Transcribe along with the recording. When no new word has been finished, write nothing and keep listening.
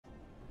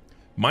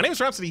My name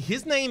is Rhapsody,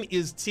 his name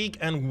is Teak,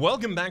 and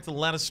welcome back to the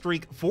Ladder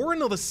Streak for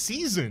another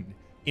season.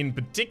 In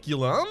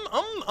particular,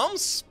 I'm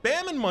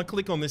spamming my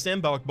click on this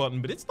embark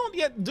button, but it's not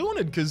yet doing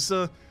it because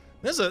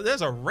there's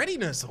a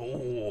readiness.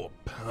 Oh,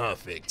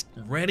 perfect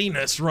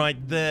readiness right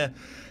there,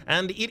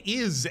 and it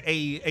is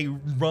a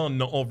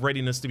run of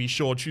readiness to be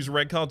sure. Choose a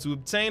red card to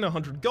obtain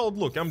 100 gold.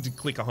 Look, I'm to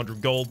click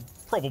 100 gold.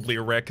 Probably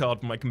a rare card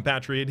for my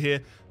compatriot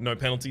here. No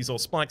penalties or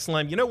spike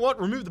slam. You know what?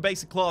 Remove the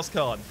basic class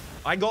card.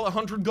 I got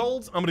 100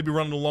 gold. I'm going to be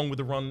running along with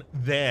the run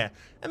there.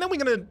 And then we're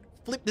going to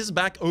flip this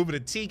back over to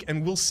Teak,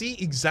 and we'll see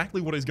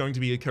exactly what is going to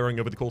be occurring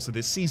over the course of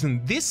this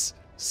season. This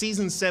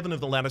Season 7 of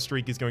the Ladder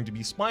Streak is going to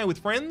be Spire with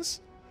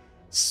Friends,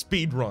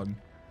 Speedrun.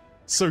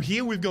 So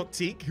here we've got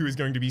Teak, who is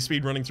going to be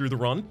speedrunning through the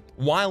run.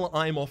 While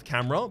I'm off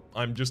camera,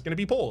 I'm just going to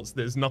be paused.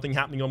 There's nothing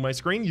happening on my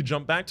screen. You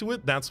jump back to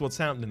it, that's what's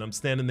happening. I'm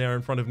standing there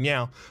in front of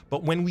Meow.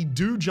 But when we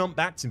do jump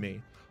back to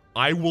me,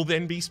 I will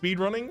then be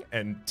speedrunning,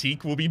 and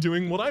Teak will be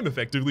doing what I'm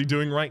effectively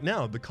doing right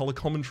now. The color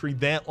commentary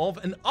thereof,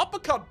 an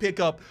uppercut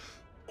pickup.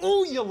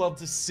 Oh, you'll love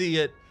to see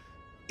it.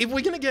 If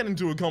we're going to get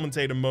into a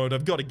commentator mode,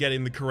 I've got to get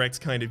in the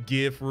correct kind of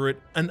gear for it.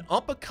 An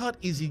uppercut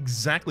is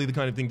exactly the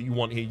kind of thing that you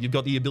want here. You've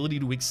got the ability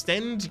to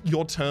extend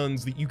your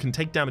turns that you can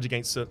take damage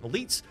against certain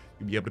elites.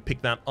 You'll be able to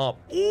pick that up.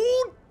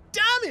 Oh,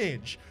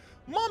 damage!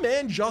 My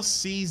man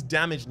just sees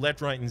damage left,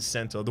 right, and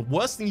center. The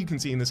worst thing you can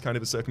see in this kind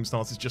of a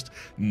circumstance is just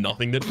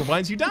nothing that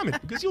provides you damage,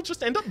 because you'll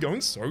just end up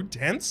going so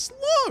damn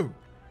slow.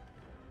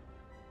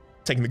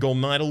 Taking the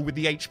golden idol with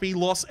the HP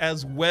loss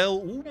as well.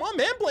 Ooh, my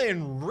man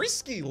playing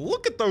risky.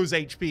 Look at those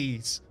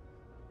HPs.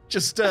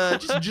 Just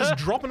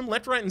dropping them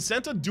left, right, and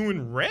center,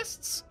 doing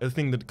rests. A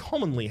thing that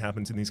commonly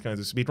happens in these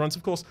kinds of speedruns.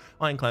 Of course,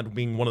 Ironclad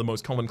being one of the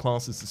most common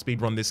classes to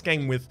speedrun this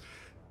game with,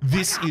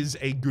 this is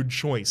a good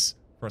choice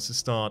for us to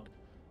start.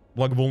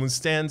 Lagavulin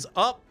stands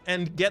up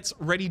and gets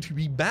ready to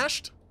be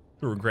bashed.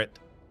 The regret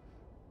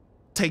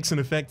takes an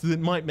effect that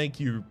might make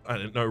you, I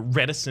don't know,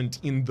 reticent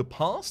in the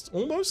past,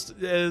 almost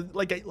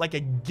like a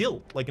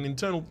guilt, like an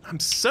internal. I'm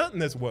certain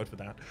there's a word for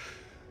that.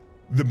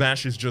 The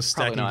bash is just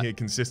stacking here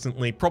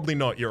consistently. Probably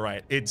not. You're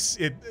right.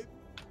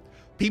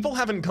 People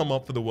haven't come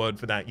up with a word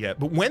for that yet,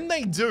 but when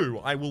they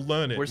do, I will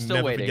learn it. We're still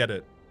never waiting. Forget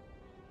it.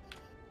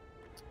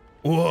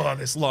 Oh,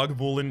 this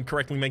Lagavulin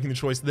correctly making the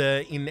choice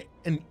there in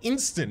an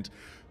instant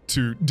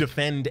to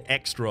defend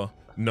extra,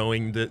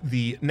 knowing that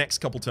the next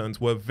couple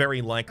turns were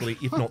very likely,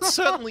 if not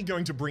certainly,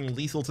 going to bring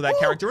lethal to that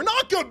character. And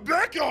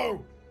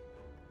Akabeko!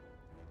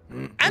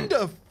 And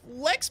a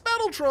Flex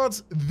Battle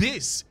Trance.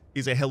 This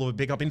is a hell of a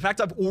pickup. In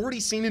fact, I've already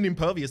seen an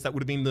Impervious. That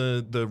would have been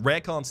the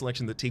rare card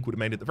selection that Teak would have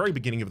made at the very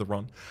beginning of the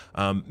run.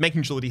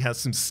 Making sure that he has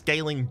some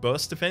scaling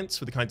burst defense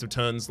for the kinds of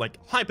turns like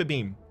Hyper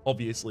Beam,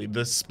 obviously.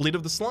 The split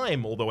of the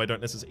slime, although I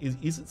don't necessarily...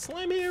 Is it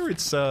slime here?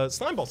 It's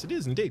Slime Boss. It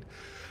is, indeed.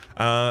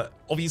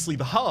 Obviously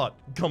the heart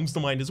comes to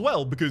mind as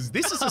well, because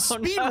this is a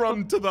speed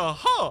run to the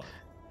heart.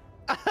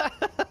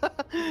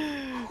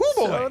 Oh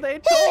boy. So they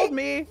told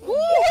me.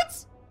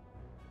 What?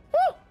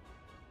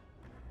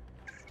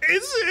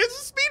 It's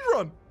a speed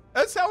run.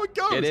 That's how it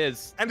goes. It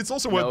is. And it's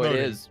also worth noting. It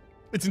is.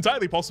 It's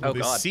entirely possible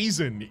this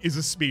season is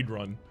a speed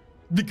run,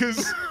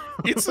 because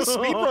it's a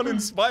speed run in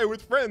Spire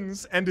with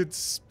Friends, and it's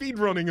speed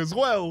running as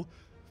well.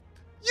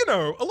 You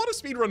know, a lot of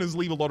speedrunners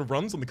leave a lot of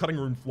runs on the cutting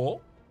room floor,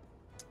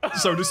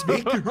 so to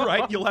speak,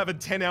 right? You'll have a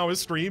 10-hour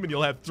stream and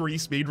you'll have 3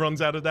 speedruns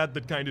out of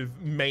that kind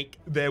of make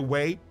their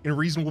way in a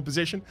reasonable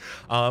position.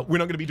 We're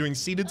not going to be doing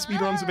seeded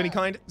speedruns of any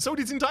kind, so it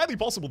is entirely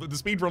possible that the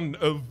speedrun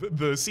of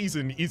the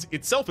season is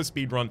itself a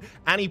speedrun,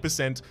 any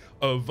percent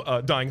of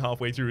dying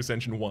halfway through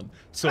Ascension 1.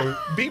 So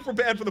be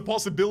prepared for the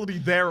possibility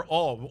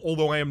thereof,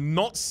 although I am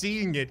not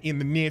seeing it in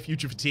the near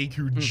future for Teak,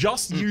 who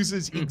just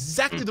uses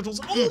exactly the tools.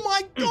 Oh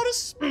my god, a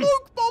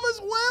smoke bomb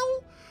as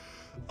well!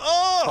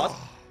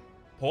 Oh!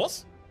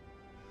 Pause?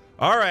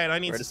 All right, I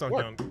need to start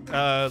going.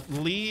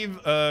 Leave.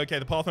 Okay,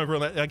 the path over.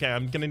 Okay,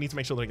 I'm gonna need to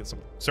make sure that I get some.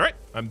 Sorry,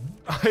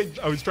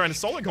 I was trying to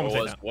solo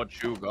commentate now.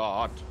 What you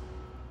got?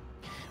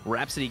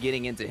 Rhapsody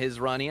getting into his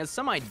run. He has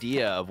some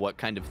idea of what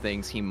kind of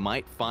things he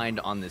might find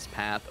on this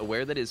path,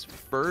 aware that his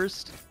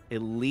first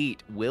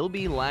elite will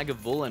be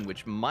Lagavulin,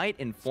 which might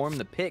inform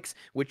the picks,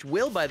 which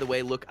will, by the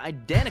way, look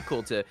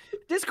identical to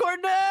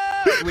Discord,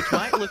 which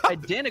might look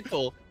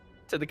identical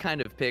to the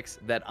kind of picks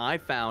that I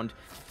found.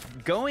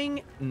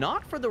 Going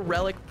not for the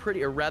relic,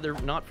 or rather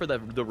not for the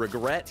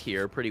regret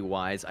here, pretty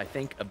wise. I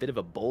think a bit of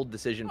a bold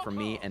decision for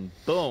me, and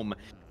boom,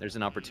 there's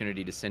an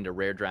opportunity to send a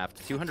rare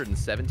draft.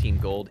 217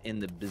 gold in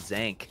the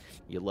Bazank.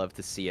 You love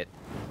to see it.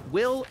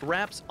 Will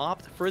Raps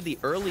opt for the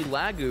early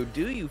Lagu?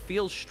 Do you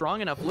feel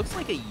strong enough? Looks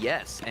like a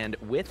yes, and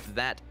with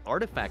that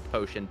artifact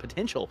potion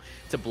potential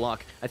to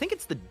block, I think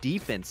it's the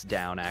defense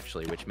down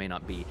actually, which may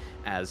not be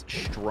as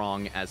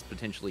strong as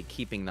potentially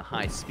keeping the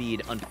high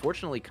speed.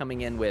 Unfortunately,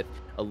 coming in with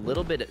a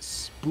little bit of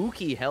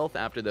spooky health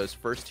after those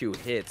first 2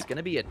 hits.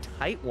 Gonna be a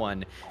tight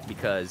one,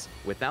 because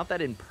without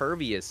that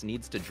Impervious,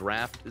 needs to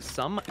draft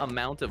some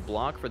amount of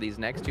block for these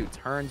next 2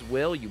 turns.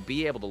 Will you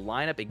be able to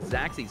line up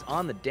Exactsies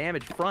on the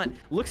damage front?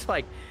 Looks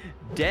like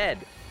dead.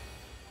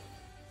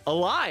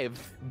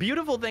 alive.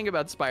 Beautiful thing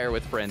about Spire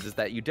with Friends is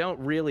that you don't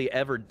really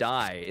ever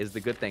die is the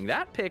good thing.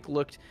 That pick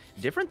looked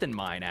different than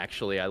mine,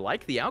 actually. I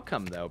like the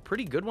outcome, though.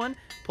 Pretty good one.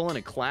 Pulling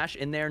a Clash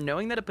in there,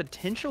 knowing that a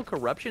potential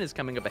Corruption is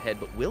coming up ahead,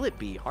 but will it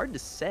be? Hard to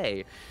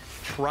say.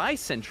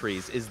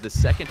 Tri-Sentries is the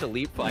second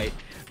elite fight.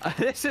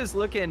 This is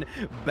looking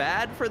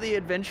bad for the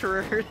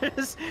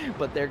adventurers,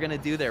 but they're going to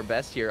do their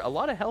best here. A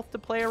lot of health to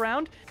play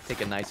around.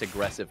 Take a nice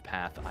aggressive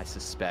path, I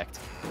suspect,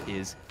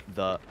 is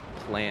the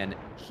plan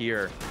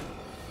here.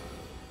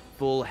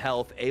 Full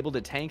health, able to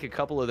tank a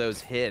couple of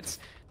those hits.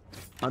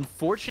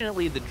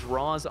 Unfortunately, the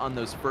draws on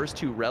those first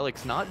two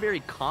relics, not very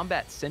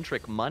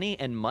combat-centric. Money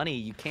and money.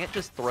 You can't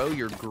just throw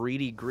your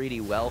greedy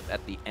wealth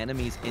at the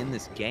enemies in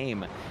this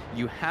game.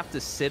 You have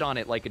to sit on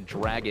it like a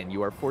dragon.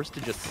 You are forced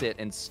to just sit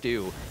and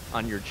stew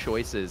on your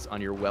choices,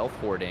 on your wealth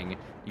hoarding.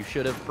 You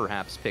should have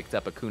perhaps picked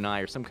up a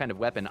kunai or some kind of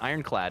weapon.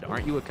 Ironclad,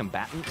 aren't you a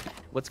combatant?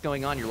 What's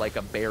going on? You're like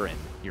a baron.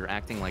 You're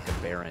acting like a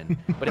baron.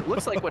 But it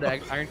looks like what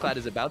Ironclad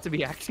is about to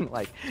be acting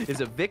like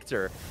is a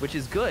victor, which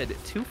is good.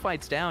 2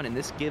 fights down, and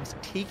this gives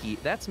Tiki,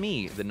 that's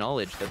me, the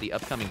knowledge that the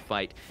upcoming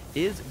fight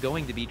is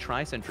going to be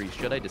Tri-Sentries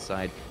should I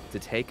decide to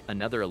take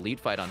another elite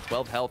fight on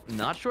 12 health.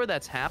 Not sure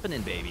that's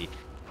happening, baby.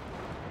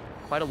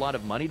 Quite a lot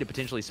of money to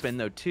potentially spend,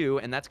 though,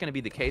 too, and that's going to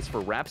be the case for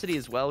Rhapsody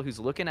as well, who's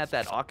looking at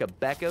that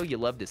Akabeko. You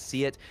love to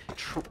see it.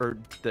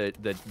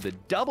 The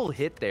double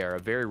hit there, a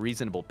very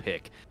reasonable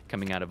pick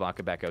coming out of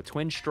Akabeko.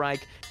 Twin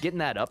Strike, getting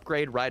that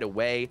upgrade right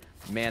away.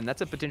 Man,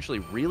 that's a potentially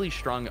really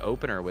strong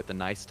opener with a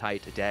nice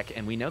tight deck,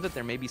 and we know that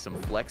there may be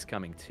some flex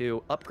coming,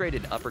 too.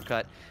 Upgraded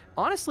Uppercut.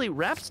 Honestly,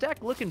 Rap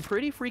Stack looking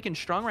pretty freaking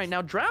strong right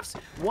now. Drafts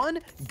 1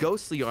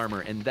 Ghostly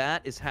Armor, and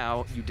that is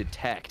how you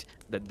detect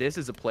that this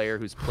is a player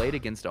who's played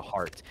against a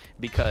heart,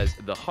 because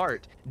the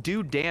heart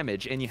do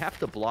damage and you have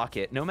to block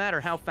it. No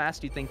matter how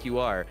fast you think you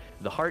are,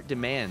 the heart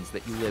demands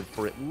that you live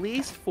for at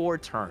least 4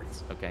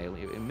 turns, okay?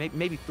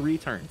 Maybe 3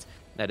 turns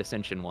at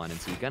Ascension 1, and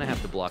so you're gonna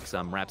have to block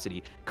some.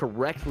 Rhapsody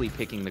correctly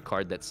picking the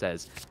card that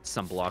says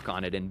some block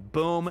on it, and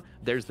boom,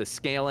 there's the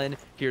Scalen.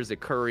 Here's a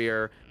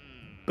Courier.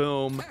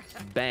 Boom,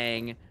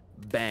 bang,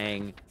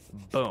 bang,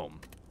 boom.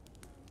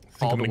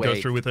 I'm gonna go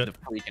through with it. The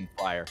freaking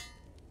fire.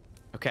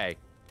 Okay.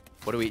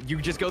 What do we,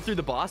 you just go through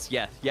the boss?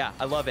 Yeah,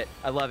 I love it.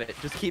 I love it.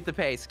 Just keep the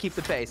pace, keep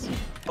the pace.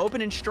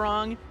 Open and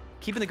strong,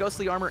 keeping the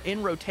Ghostly Armor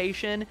in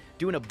rotation,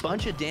 doing a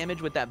bunch of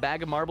damage with that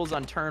bag of marbles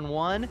on turn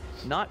 1.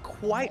 Not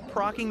quite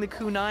proccing the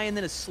kunai, and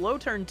then a slow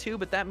turn 2,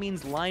 but that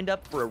means lined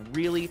up for a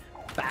really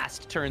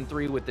fast turn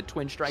 3 with the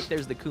Twin Strike.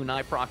 There's the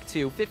kunai proc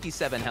 2,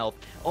 57 health.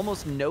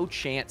 Almost no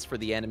chance for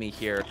the enemy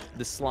here.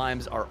 The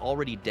slimes are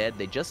already dead.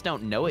 They just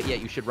don't know it yet.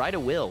 You should write a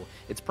will.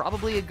 It's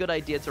probably a good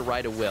idea to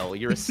write a will.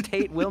 Your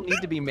estate will need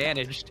to be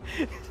managed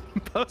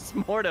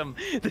post-mortem.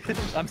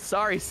 I'm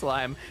sorry,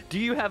 slime. Do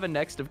you have a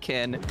next of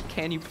kin?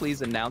 Can you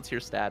please announce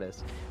your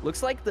status?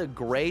 Looks like the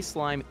gray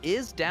slime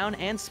is down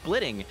and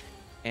splitting.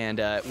 And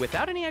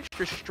without any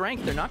extra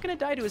strength, they're not going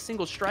to die to a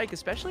single strike,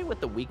 especially with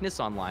the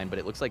weakness online, but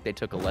it looks like they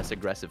took a less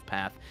aggressive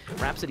path.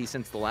 Rhapsody,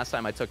 since the last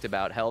time I talked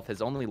about health,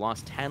 has only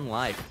lost 10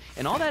 life.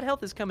 And all that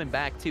health is coming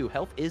back, too.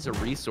 Health is a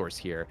resource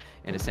here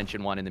in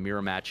Ascension 1 in the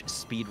mirror match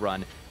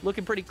speedrun.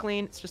 Looking pretty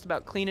clean. It's just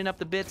about cleaning up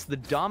the bits, the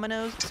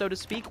dominoes, so to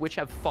speak, which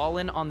have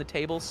fallen on the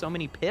table. So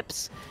many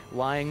pips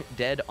lying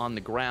dead on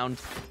the ground.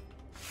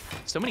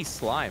 So many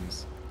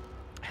slimes.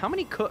 How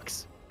many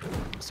cooks?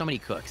 So many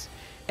cooks.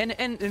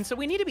 And so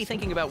we need to be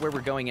thinking about where we're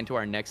going into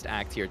our next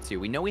act here, too.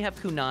 We know we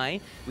have kunai,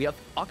 we have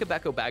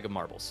Akabeko Bag of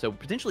Marbles, so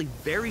potentially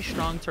very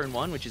strong turn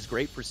 1, which is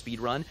great for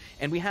speedrun,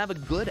 and we have a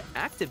good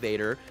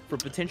activator for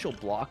potential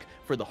block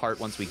for the heart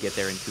once we get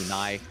there in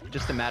kunai.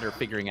 Just a matter of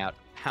figuring out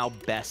how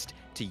best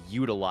to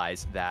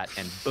utilize that,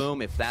 and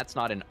boom, if that's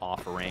not an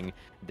offering,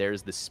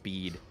 there's the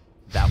speed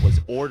that was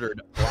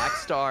ordered. Black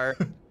Star.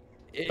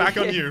 Back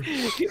on you.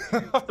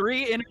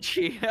 3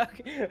 energy.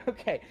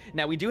 Okay.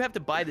 Now we do have to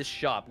buy this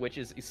shop, which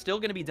is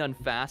still going to be done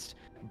fast.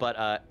 But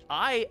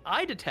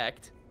I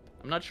detect,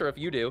 I'm not sure if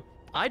you do,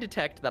 I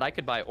detect that I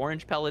could buy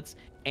orange pellets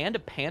and a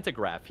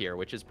pantograph here,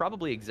 which is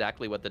probably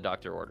exactly what the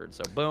doctor ordered.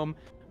 So boom,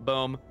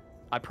 boom.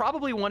 I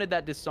probably wanted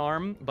that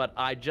disarm, but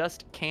I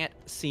just can't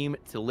seem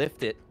to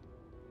lift it.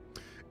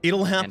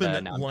 It'll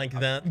happen like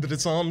that. The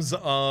disarms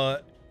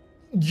are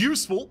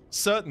useful,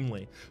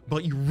 certainly,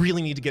 but you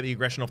really need to get the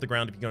aggression off the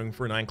ground if you're going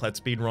for an Ironclad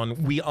speedrun.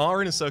 We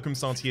are in a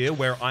circumstance here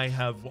where I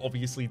have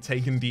obviously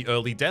taken the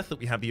early death that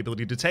we have the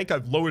ability to take.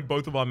 I've lowered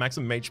both of our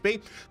maximum HP.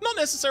 Not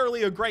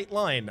necessarily a great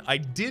line. I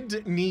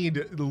did need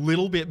a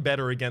little bit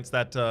better against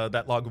that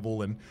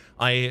Lagavulin.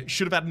 I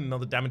should have added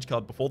another damage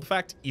card before the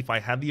fact, if I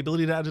had the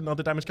ability to add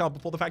another damage card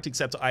before the fact,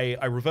 except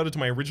I reverted to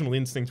my original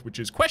instinct, which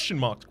is question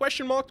marks,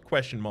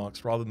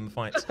 rather than the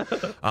fights.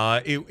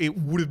 It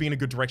would have been a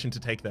good direction to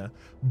take there.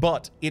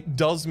 But it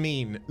does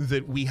mean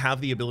that we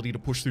have the ability to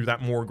push through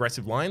that more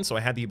aggressive line, so I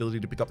had the ability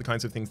to pick up the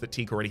kinds of things that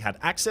Teak already had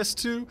access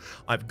to.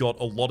 I've got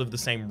a lot of the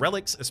same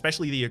relics,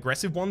 especially the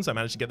aggressive ones. I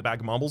managed to get the bag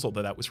of marbles,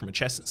 although that was from a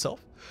chest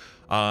itself.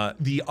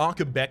 The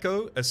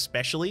Akabeko,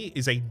 especially,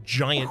 is a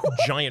giant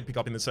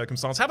pickup in this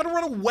circumstance. Having to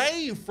run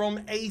away from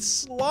a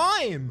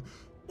slime!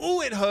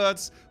 Ooh, it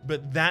hurts,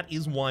 but that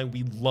is why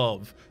we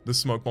love the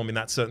smoke bomb in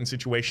that certain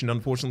situation.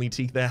 Unfortunately,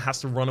 Teak there has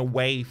to run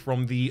away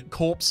from the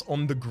corpse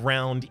on the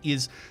ground,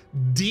 is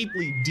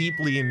deeply,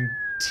 deeply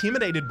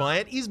intimidated by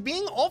it, is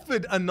being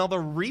offered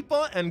another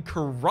Reaper and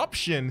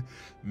Corruption.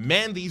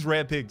 Man, these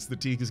rare picks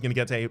that Teak is going to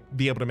get to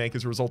be able to make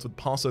as a result of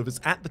passovers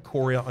at the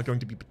Courier are going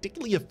to be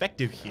particularly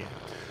effective here.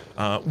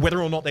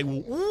 Whether or not they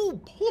will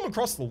pull him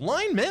across the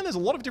line, man, there's a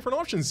lot of different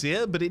options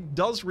here, but it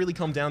does really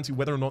come down to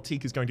whether or not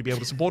Teak is going to be able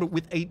to support it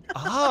with a...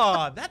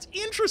 that's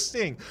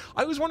interesting.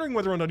 I was wondering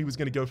whether or not he was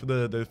going to go for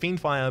the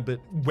Fiend Fire, but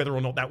whether or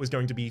not that was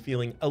going to be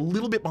feeling a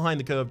little bit behind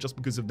the curve just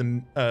because of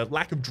the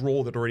lack of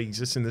draw that already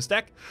exists in this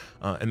deck,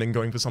 and then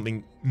going for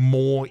something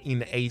more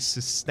in a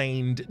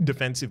sustained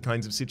defensive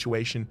kinds of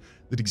situation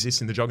that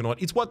exists in the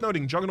Juggernaut. It's worth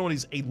noting, Juggernaut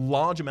is a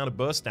large amount of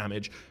burst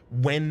damage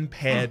when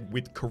paired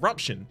with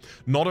Corruption.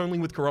 Not only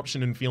with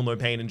Corruption and Feel No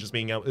Pain and just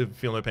being able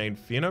Feel No Pain,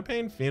 Fear No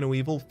Pain, Fear No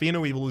Evil. Fear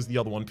No Evil is the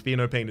other one. Feel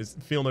No Pain is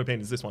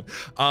this one.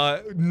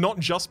 Not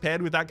just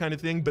paired with that kind of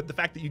thing, but the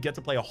fact that you get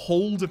to play a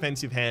whole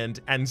defensive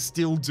hand and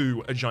still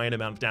do a giant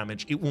amount of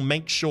damage, it will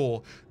make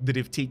sure that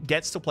if Teak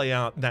gets to play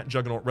out that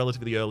Juggernaut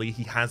relatively early,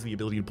 he has the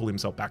ability to pull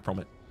himself back from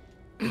it.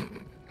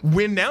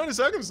 We're now in a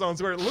circumstance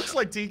where it looks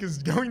like Teak is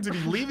going to be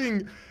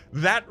leaving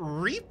that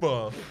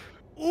Reaper.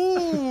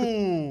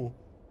 Ooh.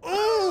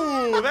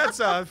 Ooh, that's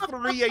a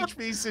 3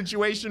 HP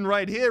situation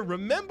right here.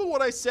 Remember what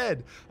I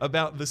said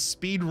about the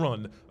speed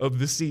run of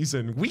the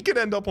season. We could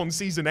end up on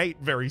season 8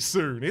 very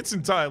soon. It's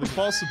entirely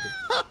possible.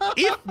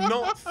 If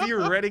not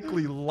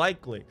theoretically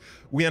likely.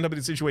 We end up in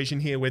a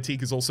situation here where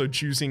Teak is also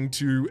choosing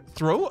to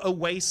throw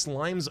away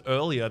slimes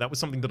earlier. That was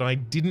something that I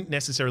didn't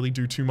necessarily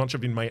do too much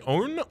of in my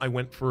own. I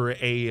went for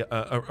a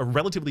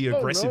relatively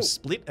aggressive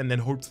split and then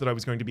hoped that I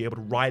was going to be able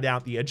to ride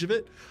out the edge of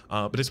it.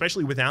 But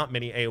especially without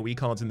many AoE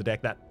cards in the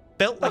deck, that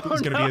felt like it was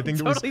going to be a thing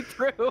that was... totally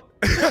true.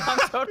 I'm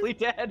totally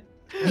dead.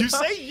 You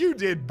say you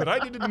did, but I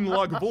did it in the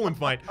Lagavulin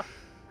fight.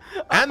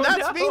 And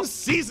that's been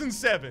season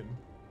 7.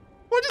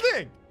 What'd you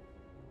think?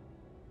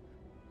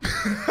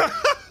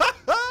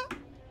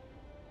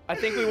 I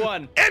think we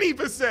won. Any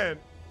 %.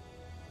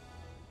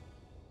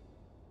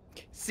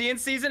 See you in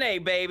season 8,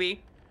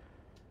 baby.